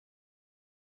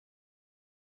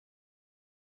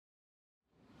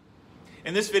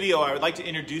In this video, I would like to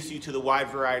introduce you to the wide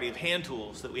variety of hand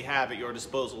tools that we have at your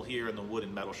disposal here in the Wood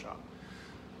and Metal Shop.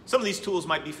 Some of these tools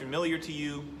might be familiar to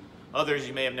you, others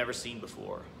you may have never seen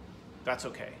before. That's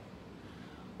okay.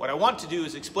 What I want to do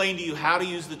is explain to you how to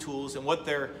use the tools and what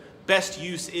their best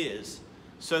use is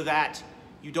so that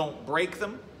you don't break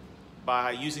them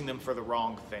by using them for the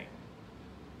wrong thing.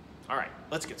 All right,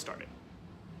 let's get started.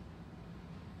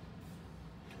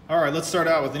 All right, let's start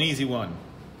out with an easy one.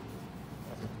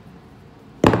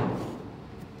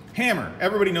 Hammer.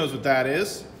 Everybody knows what that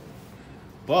is,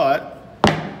 but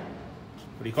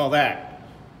what do you call that?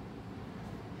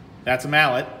 That's a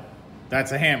mallet.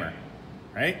 That's a hammer,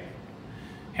 right?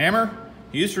 Hammer,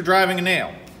 used for driving a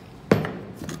nail.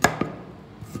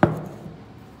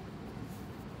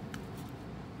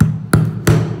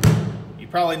 You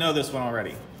probably know this one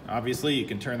already. Obviously, you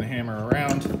can turn the hammer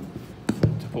around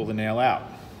to pull the nail out.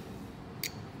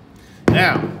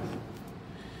 Now,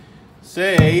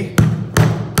 say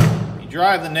you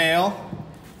drive the nail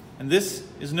and this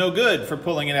is no good for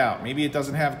pulling it out. Maybe it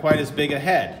doesn't have quite as big a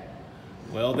head.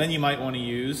 Well, then you might want to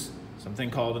use something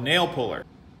called a nail puller.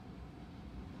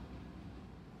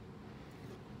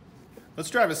 Let's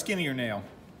drive a skinnier nail.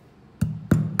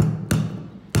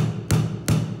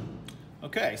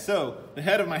 Okay, so the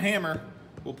head of my hammer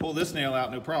will pull this nail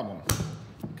out no problem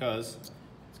because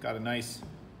it's got a nice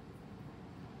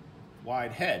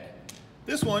wide head.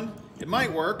 This one, it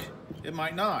might work, it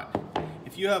might not.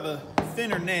 If you have a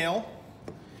thinner nail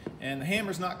and the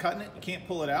hammer's not cutting it, you can't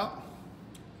pull it out,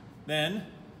 then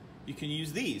you can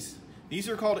use these. These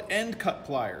are called end cut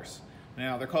pliers.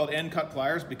 Now, they're called end cut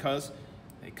pliers because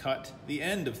they cut the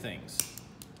end of things.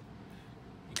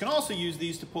 You can also use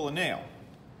these to pull a nail.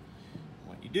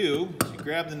 What you do is you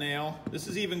grab the nail. This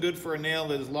is even good for a nail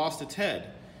that has lost its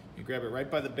head. You grab it right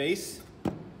by the base,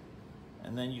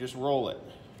 and then you just roll it.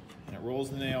 And it rolls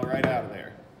the nail right out of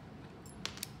there.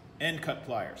 End cut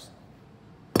pliers.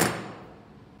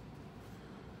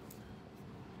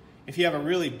 If you have a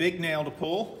really big nail to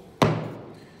pull,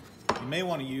 you may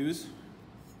want to use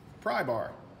a pry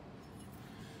bar.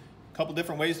 A couple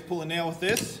different ways to pull a nail with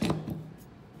this. You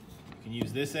can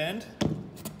use this end,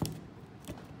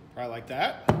 pry like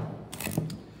that.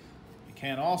 You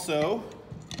can also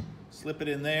slip it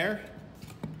in there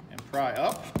and pry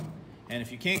up. And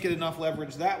if you can't get enough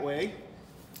leverage that way,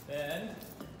 then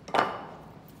put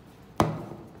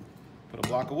a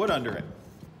block of wood under it.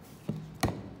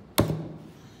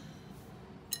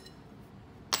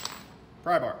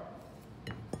 Pry bar.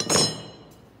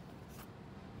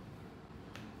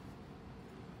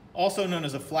 Also known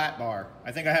as a flat bar.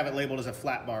 I think I have it labeled as a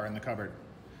flat bar in the cupboard.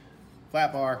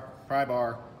 Flat bar, pry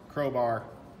bar, crowbar.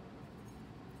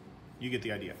 You get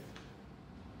the idea.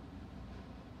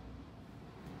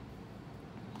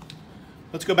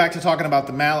 Let's go back to talking about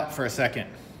the mallet for a second.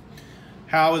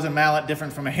 How is a mallet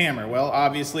different from a hammer? Well,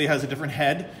 obviously it has a different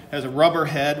head. It has a rubber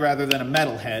head rather than a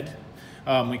metal head.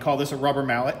 We call this a rubber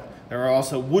mallet. There are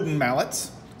also wooden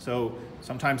mallets, so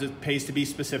sometimes it pays to be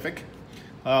specific.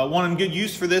 One good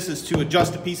use for this is to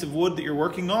adjust a piece of wood that you're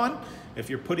working on. If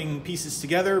you're putting pieces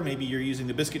together, maybe you're using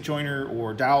the biscuit joiner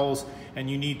or dowels, and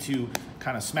you need to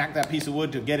kind of smack that piece of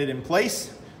wood to get it in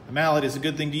place, the mallet is a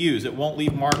good thing to use. It won't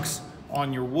leave marks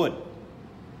on your wood.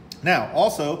 Now,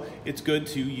 also, it's good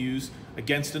to use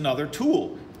against another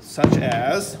tool, such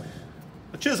as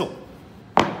a chisel.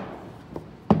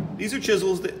 These are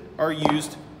chisels that are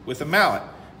used with a mallet.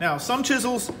 Now, some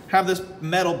chisels have this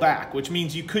metal back, which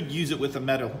means you could use it with a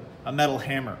metal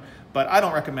hammer, but I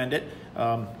don't recommend it.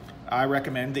 I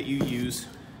recommend that you use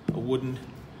a wooden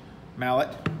mallet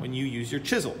when you use your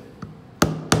chisel.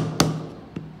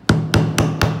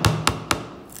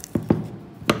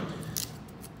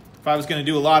 If I was going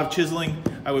to do a lot of chiseling,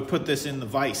 I would put this in the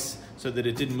vise so that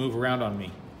it didn't move around on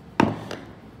me.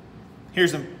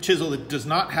 Here's a chisel that does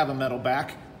not have a metal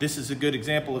back. This is a good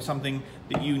example of something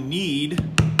that you need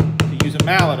to use a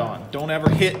mallet on. Don't ever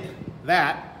hit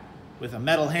that with a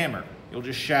metal hammer. You'll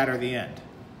just shatter the end.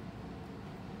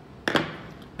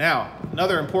 Now,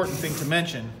 another important thing to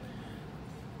mention,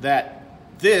 that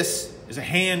this is a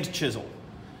hand chisel.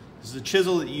 This is a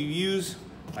chisel that you use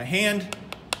by hand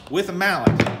with a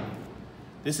mallet.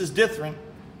 This is different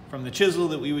from the chisel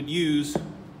that we would use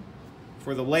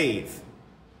for the lathe.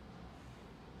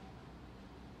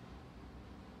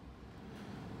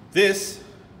 This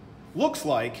looks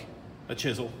like a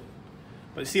chisel,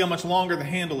 but see how much longer the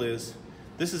handle is?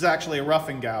 This is actually a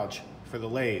roughing gouge for the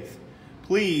lathe.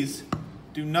 Please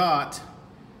do not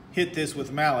hit this with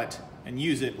a mallet and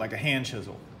use it like a hand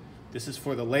chisel. This is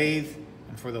for the lathe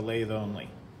and for the lathe only.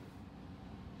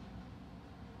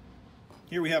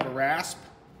 Here we have a rasp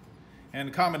and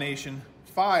a combination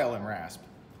file and rasp.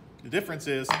 The difference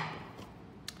is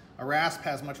a rasp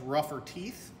has much rougher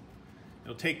teeth.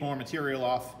 It'll take more material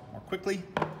off more quickly.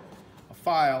 A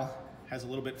file has a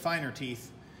little bit finer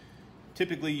teeth.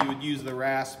 Typically, you would use the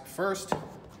rasp first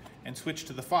and switch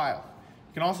to the file.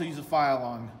 You can also use a file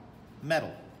on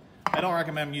metal. I don't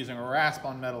recommend using a rasp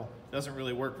on metal. It doesn't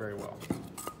really work very well.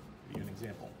 I'll give you an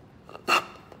example.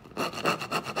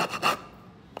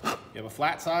 You have a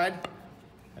flat side,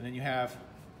 and then you have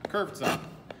a curved side,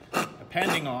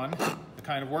 depending on the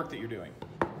kind of work that you're doing.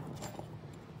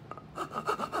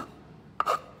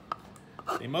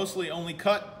 They mostly only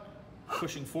cut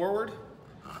pushing forward.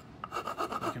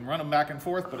 You can run them back and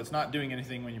forth, but it's not doing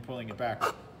anything when you're pulling it back.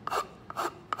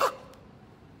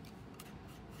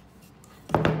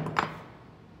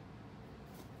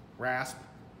 Rasp,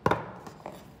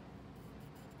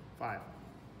 file.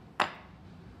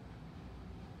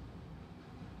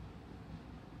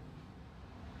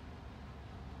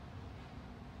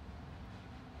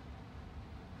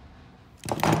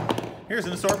 Here's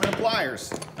an assortment of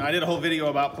pliers. Now, I did a whole video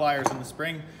about pliers in the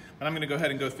spring, but I'm going to go ahead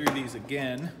and go through these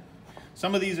again.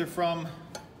 Some of these are from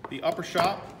the upper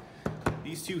shop.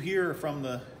 These two here are from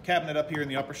the cabinet up here in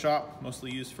the upper shop, mostly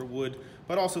used for wood,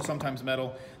 but also sometimes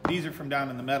metal. These are from down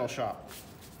in the metal shop.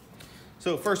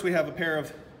 So first we have a pair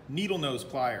of needle nose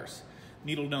pliers.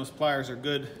 Needle nose pliers are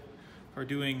good for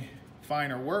doing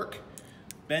finer work,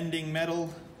 bending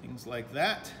metal, things like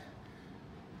that.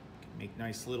 You can make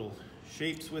nice little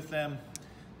shapes with them.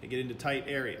 They get into tight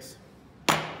areas.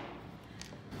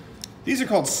 These are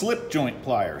called slip joint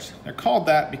pliers. They're called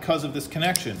that because of this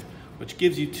connection, which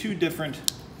gives you two different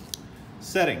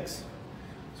settings.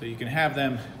 So you can have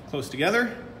them close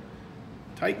together,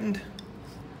 tightened,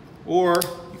 or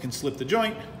you can slip the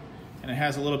joint and it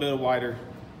has a little bit of wider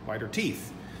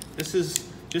teeth. This is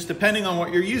just depending on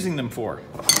what you're using them for.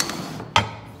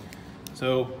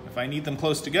 So if I need them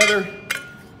close together,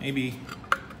 maybe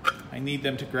I need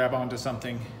them to grab onto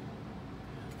something,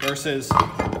 versus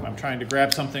if I'm trying to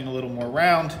grab something a little more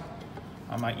round,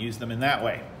 I might use them in that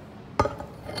way.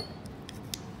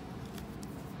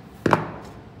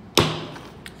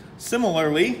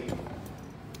 Similarly,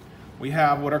 we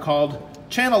have what are called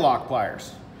channel lock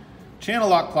pliers. Channel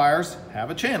lock pliers have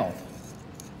a channel,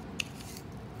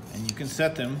 and you can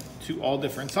set them to all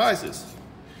different sizes.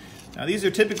 Now, these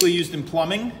are typically used in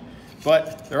plumbing,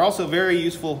 but they're also very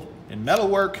useful in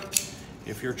metalwork.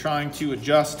 If you're trying to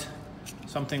adjust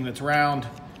something that's round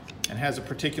and has a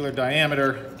particular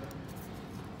diameter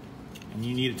and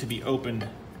you need it to be opened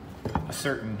a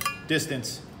certain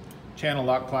distance, channel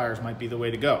lock pliers might be the way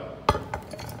to go.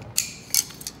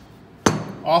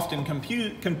 Often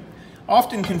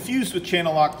confused with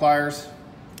channel lock pliers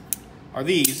are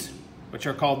these, which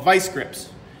are called vice grips.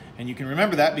 And you can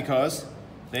remember that because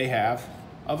they have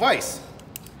a vise.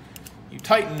 You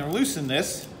tighten or loosen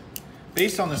this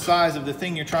based on the size of the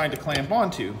thing you're trying to clamp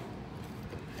onto.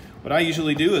 What I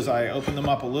usually do is I open them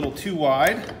up a little too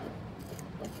wide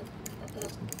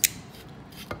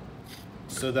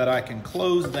so that I can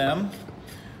close them.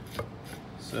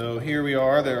 So here we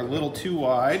are, they're a little too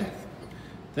wide.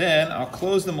 Then I'll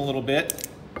close them a little bit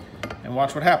and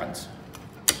watch what happens.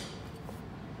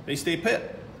 They stay put.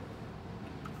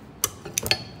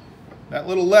 That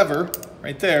little lever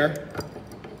right there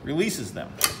releases them.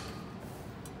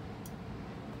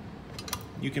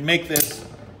 You can make this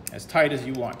as tight as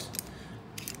you want.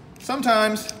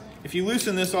 Sometimes, if you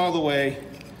loosen this all the way,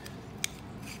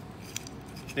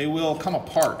 they will come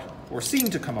apart, or seem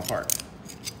to come apart,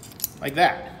 like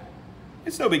that.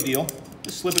 It's no big deal.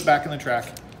 Just slip it back in the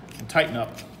track and tighten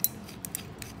up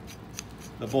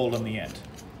the bolt on the end.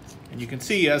 And you can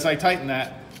see as I tighten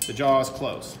that, the jaws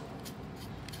close.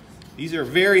 These are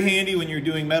very handy when you're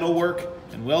doing metal work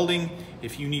and welding.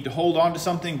 If you need to hold on to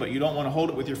something but you don't want to hold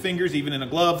it with your fingers, even in a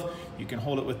glove, you can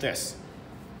hold it with this.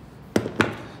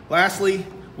 Lastly,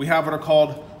 we have what are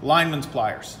called lineman's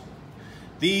pliers.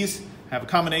 These have a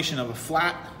combination of a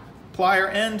flat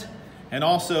plier end and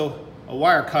also a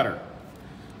wire cutter.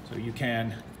 So you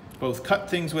can both cut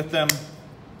things with them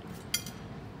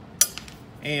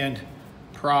and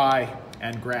pry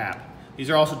and grab. These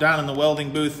are also down in the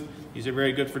welding booth. These are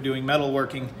very good for doing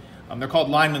metalworking. They're called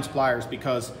lineman's pliers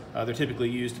because they're typically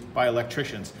used by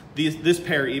electricians. This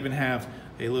pair even have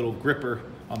a little gripper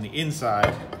on the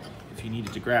inside if you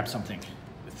needed to grab something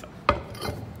with them.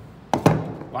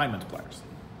 Lineman's pliers.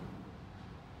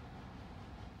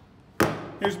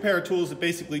 Here's a pair of tools that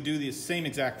basically do the same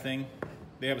exact thing.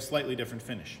 They have a slightly different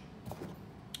finish.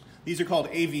 These are called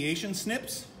aviation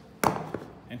snips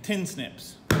and tin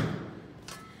snips.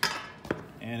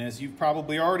 And as you've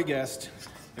probably already guessed,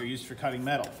 they're used for cutting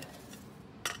metal.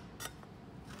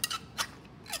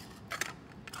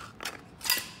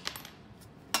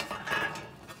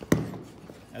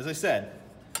 As I said,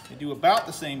 they do about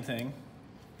the same thing.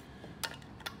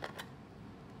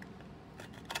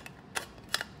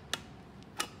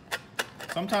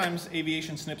 Sometimes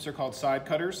aviation snips are called side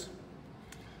cutters,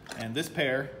 and this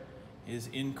pair is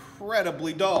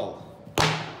incredibly dull. I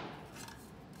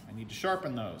need to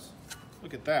sharpen those.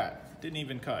 Look at that, didn't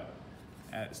even cut.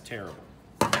 That is terrible.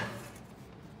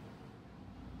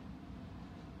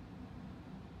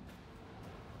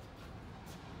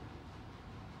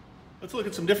 Let's look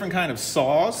at some different kind of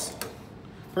saws.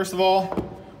 First of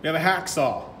all, we have a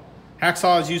hacksaw.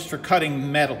 Hacksaw is used for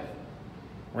cutting metal,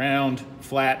 round,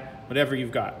 flat, whatever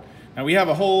you've got. Now we have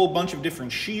a whole bunch of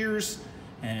different shears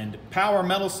and power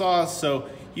metal saws, so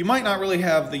you might not really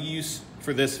have the use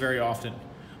for this very often.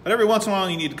 But every once in a while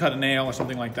you need to cut a nail or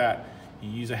something like that,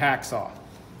 you use a hacksaw.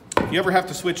 If you ever have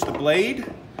to switch the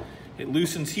blade, it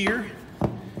loosens here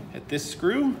at this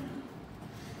screw.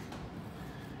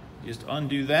 Just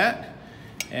undo that,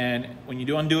 and when you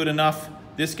do undo it enough,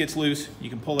 this gets loose, you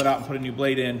can pull it out and put a new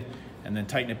blade in, and then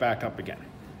tighten it back up again.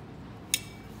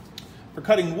 For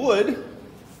cutting wood,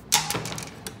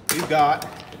 we've got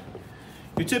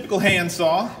your typical hand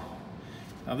saw.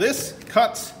 Now this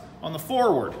cuts on the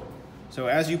forward, so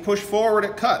as you push forward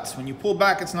it cuts. When you pull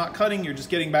back it's not cutting, you're just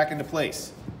getting back into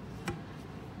place.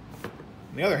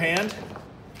 On the other hand,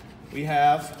 we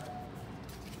have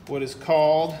what is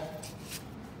called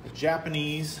the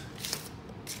Japanese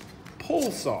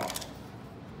pole saw.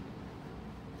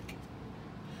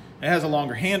 It has a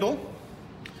longer handle,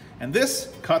 and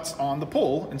this cuts on the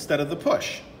pull instead of the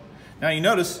push. Now you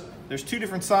notice there's two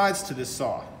different sides to this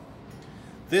saw.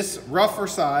 This rougher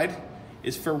side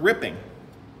is for ripping.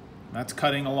 That's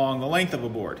cutting along the length of a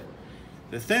board.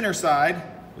 The thinner side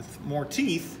with more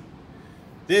teeth,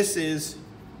 this is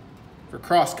for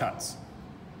cross cuts.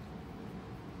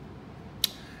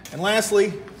 And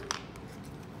lastly,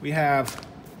 we have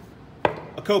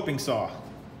a coping saw.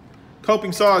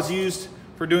 Coping saw is used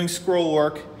for doing scroll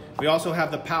work. We also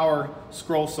have the power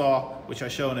scroll saw, which I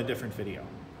show in a different video.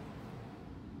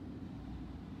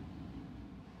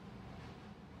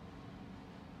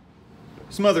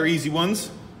 Some other easy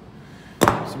ones,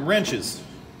 some wrenches.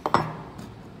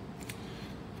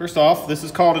 First off, this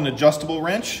is called an adjustable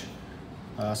wrench,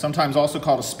 sometimes also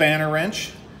called a spanner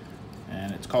wrench,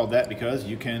 and it's called that because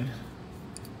you can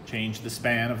change the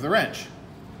span of the wrench.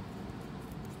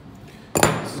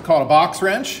 This is called a box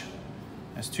wrench.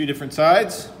 It has two different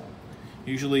sides.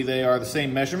 Usually they are the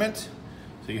same measurement,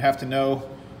 so you have to know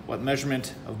what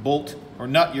measurement of bolt or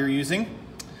nut you're using.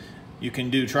 You can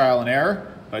do trial and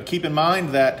error, but keep in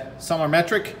mind that some are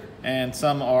metric and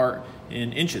some are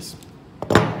in inches,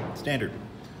 standard.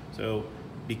 So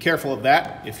be careful of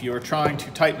that. If you're trying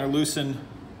to tighten or loosen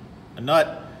a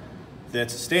nut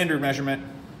that's standard measurement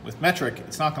with metric,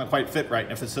 it's not going to quite fit right.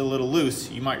 And if it's a little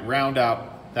loose, you might round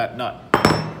out that nut.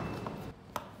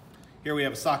 Here we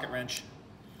have a socket wrench.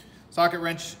 Socket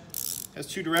wrench has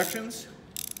two directions.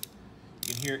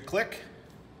 You can hear it click.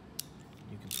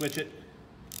 You can switch it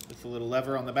with the little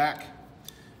lever on the back.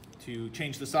 To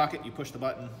change the socket, you push the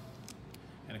button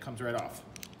and it comes right off.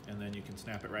 And then you can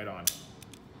snap it right on,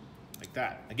 like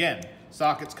that. Again,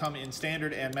 sockets come in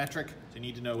standard and metric, so you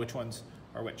need to know which ones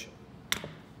are which.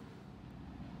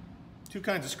 Two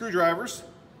kinds of screwdrivers,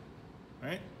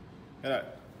 right? Got a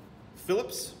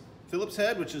Phillips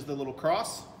head, which is the little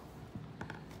cross,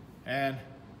 and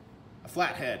a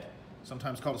flat head,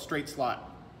 sometimes called a straight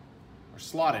slot or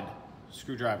slotted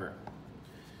screwdriver.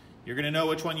 You're going to know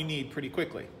which one you need pretty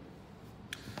quickly.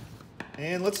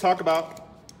 And let's talk about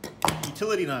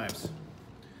utility knives.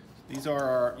 These are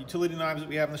our utility knives that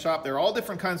we have in the shop. They're all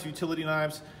different kinds of utility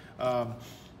knives.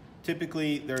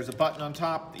 Typically, there's a button on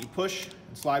top that you push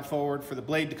and slide forward for the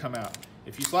blade to come out.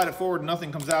 If you slide it forward and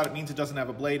nothing comes out, it means it doesn't have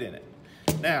a blade in it.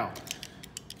 Now,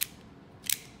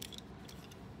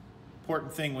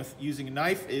 important thing with using a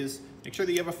knife is make sure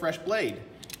that you have a fresh blade.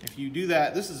 If you do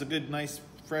that, this is a good, nice,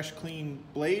 fresh, clean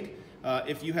blade.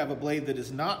 If you have a blade that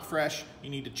is not fresh, you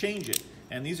need to change it.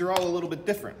 And these are all a little bit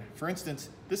different. For instance,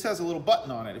 this has a little button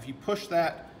on it. If you push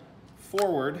that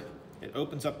forward, it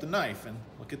opens up the knife, and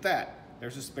look at that.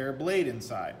 There's a spare blade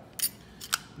inside.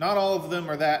 Not all of them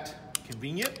are that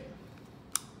convenient.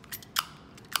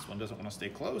 This one doesn't want to stay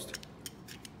closed.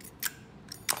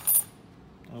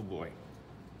 Oh boy.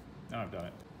 Now I've done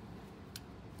it.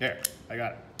 There, I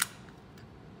got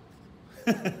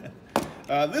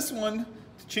it. This one,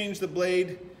 to change the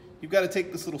blade, you've got to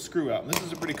take this little screw out. And this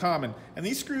is pretty common. And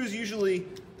these screws usually,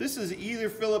 this is either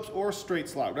Phillips or straight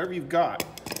slot, whatever you've got.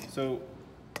 So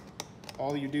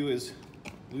all you do is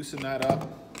loosen that up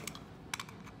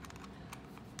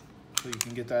so you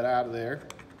can get that out of there.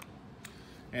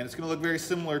 And it's going to look very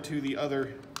similar to the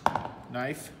other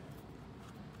knife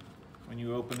when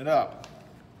you open it up.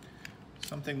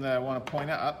 Something that I want to point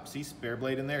out, see, spare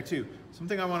blade in there too.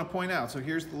 Something I want to point out, so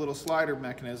here's the little slider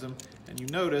mechanism, and you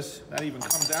notice that even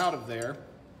comes out of there.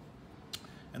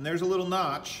 And there's a little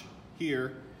notch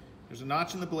here. There's a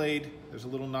notch in the blade, there's a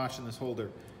little notch in this holder.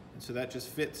 And so that just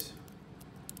fits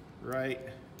right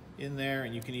in there,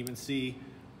 and you can even see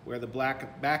where the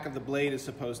back of the blade is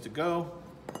supposed to go.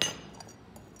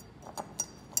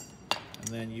 And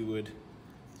then you would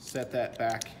set that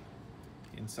back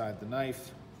inside the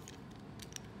knife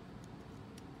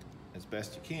as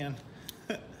best you can.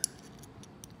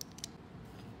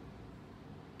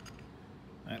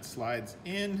 That slides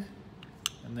in,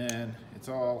 and then it's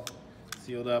all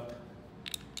sealed up,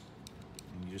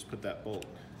 and you just put that bolt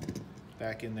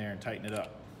back in there and tighten it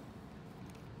up.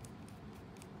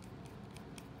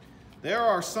 There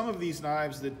are some of these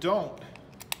knives that don't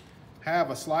have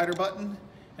a slider button,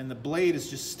 and the blade is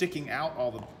just sticking out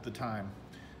all the time.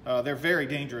 They're very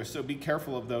dangerous, so be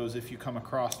careful of those if you come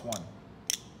across one.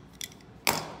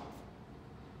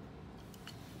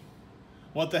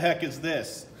 What the heck is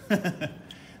this?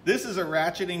 This is a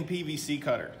ratcheting PVC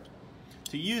cutter.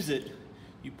 To use it,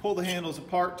 you pull the handles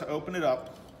apart to open it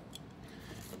up.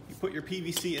 You put your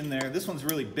PVC in there. This one's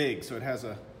really big, so it has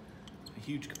a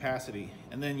huge capacity.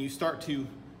 And then you start to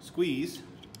squeeze.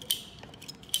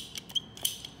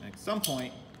 And at some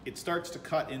point, it starts to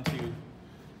cut into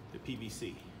the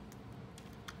PVC.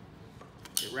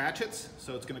 It ratchets,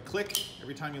 so it's going to click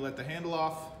every time you let the handle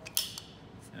off.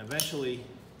 And eventually,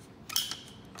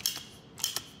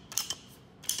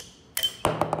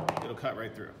 it'll cut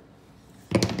right through.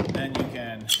 Then you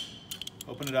can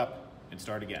open it up and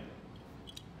start again.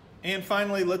 And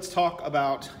finally, let's talk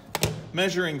about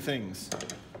measuring things.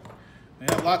 We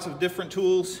have lots of different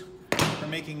tools for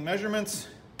making measurements,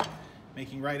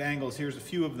 making right angles. Here's a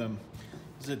few of them.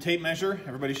 This is a tape measure.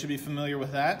 Everybody should be familiar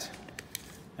with that.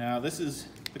 Now, this is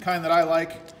the kind that I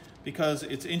like because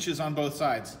it's inches on both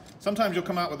sides. Sometimes you'll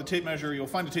come out with a tape measure, you'll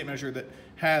find a tape measure that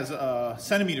has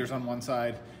centimeters on one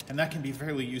side, and that can be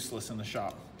fairly useless in the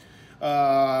shop.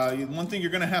 One thing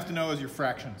you're going to have to know is your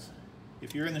fractions.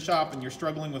 If you're in the shop and you're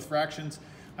struggling with fractions,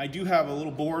 I do have a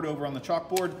little board over on the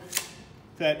chalkboard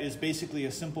that is basically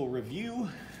a simple review,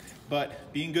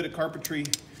 but being good at carpentry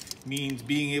means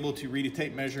being able to read a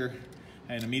tape measure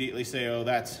and immediately say, oh,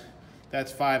 that's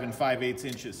 5 5/8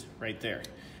 inches right there,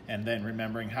 and then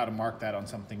remembering how to mark that on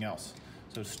something else.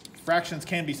 So fractions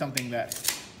can be something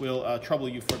that will trouble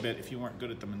you for a bit if you weren't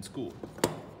good at them in school.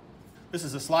 This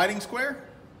is a sliding square.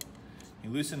 You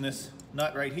loosen this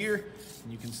nut right here,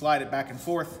 and you can slide it back and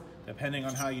forth depending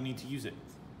on how you need to use it.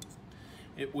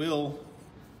 It will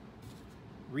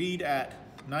read at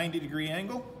 90-degree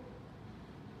angle.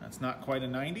 That's not quite a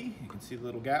 90. You can see the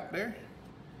little gap there.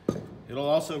 It'll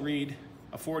also read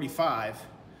a 45,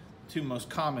 two most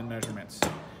common measurements.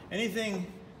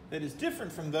 Anything that is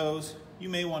different from those, you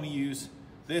may want to use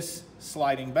this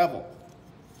sliding bevel.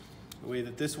 The way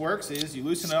that this works is you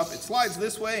loosen it up. It slides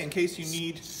this way in case you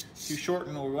need to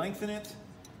shorten or lengthen it.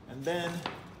 And then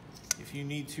if you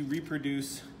need to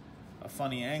reproduce a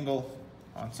funny angle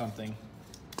on something,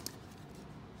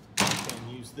 you can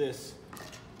use this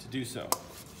to do so.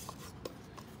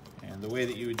 And the way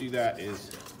that you would do that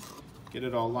is get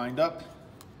it all lined up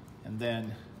and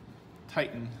then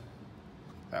tighten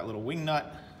that little wing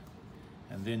nut,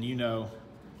 and then you know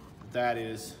that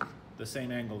is the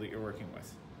same angle that you're working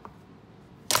with.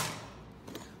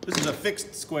 This is a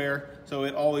fixed square, so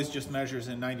it always just measures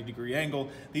a 90-degree angle.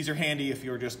 These are handy if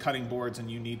you're just cutting boards and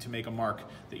you need to make a mark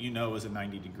that you know is a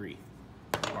 90-degree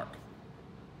mark.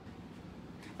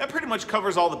 That pretty much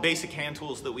covers all the basic hand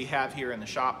tools that we have here in the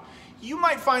shop. You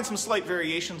might find some slight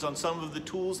variations on some of the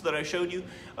tools that I showed you.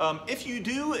 If you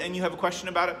do and you have a question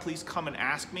about it, please come and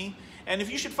ask me. And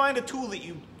if you should find a tool that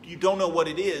you don't know what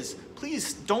it is,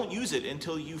 please don't use it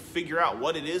until you figure out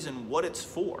what it is and what it's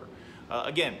for.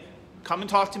 Again, come and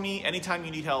talk to me anytime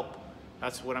you need help.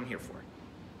 That's what I'm here for.